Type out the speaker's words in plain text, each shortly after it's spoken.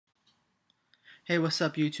Hey, what's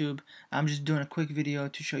up YouTube? I'm just doing a quick video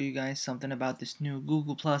to show you guys something about this new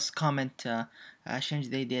Google Plus comment change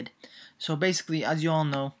they did. So basically, as you all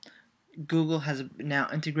know, Google has now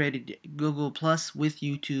integrated Google Plus with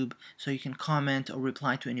YouTube, so you can comment or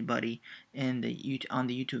reply to anybody on the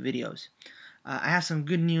YouTube videos. I have some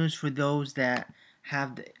good news for those that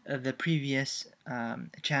have the previous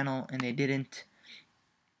channel and they didn't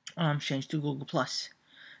change to Google Plus.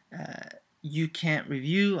 You can't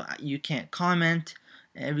review, you can't comment.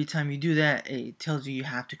 Every time you do that, it tells you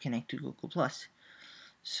have to connect to Google Plus.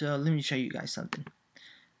 So let me show you guys something.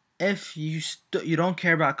 If you don't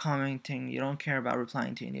care about commenting, you don't care about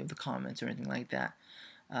replying to any of the comments or anything like that,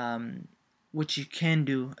 what you can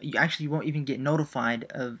do, you actually won't even get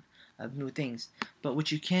notified of new things. But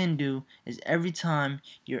what you can do is every time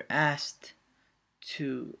you're asked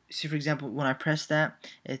to see, for example, when I press that,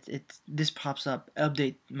 this pops up,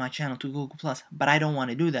 update my channel to Google Plus, but I don't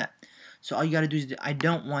want to do that. So all you gotta do is I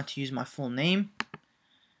don't want to use my full name,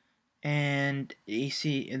 and you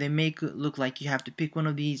see they make it look like you have to pick one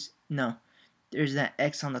of these. No, there's that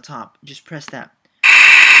X on the top. Just press that.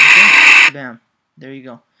 Okay? Bam, there you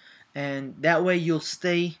go, and that way you'll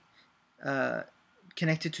stay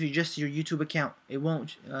connected to just your YouTube account. It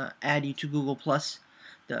won't add you to Google Plus.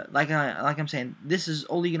 Like I'm saying, this is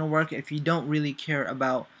only gonna work if you don't really care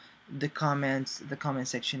about the comments, the comment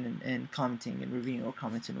section, and commenting and reviewing or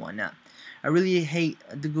comments and whatnot. I really hate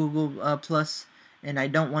the Google Plus, and I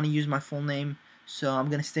don't want to use my full name, so I'm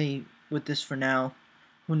gonna stay with this for now.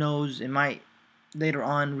 Who knows? It might later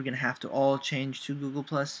on we're gonna have to all change to Google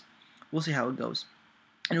Plus. We'll see how it goes.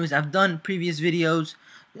 Anyways, I've done previous videos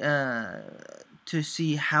to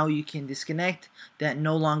see how you can disconnect. That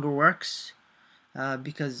no longer works.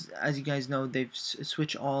 Because as you guys know, they've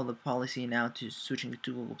switched all the policy now to switching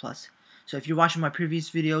to Google Plus. So if you're watching my previous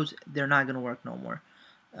videos, they're not gonna work no more.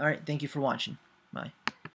 Alright, thank you for watching. Bye.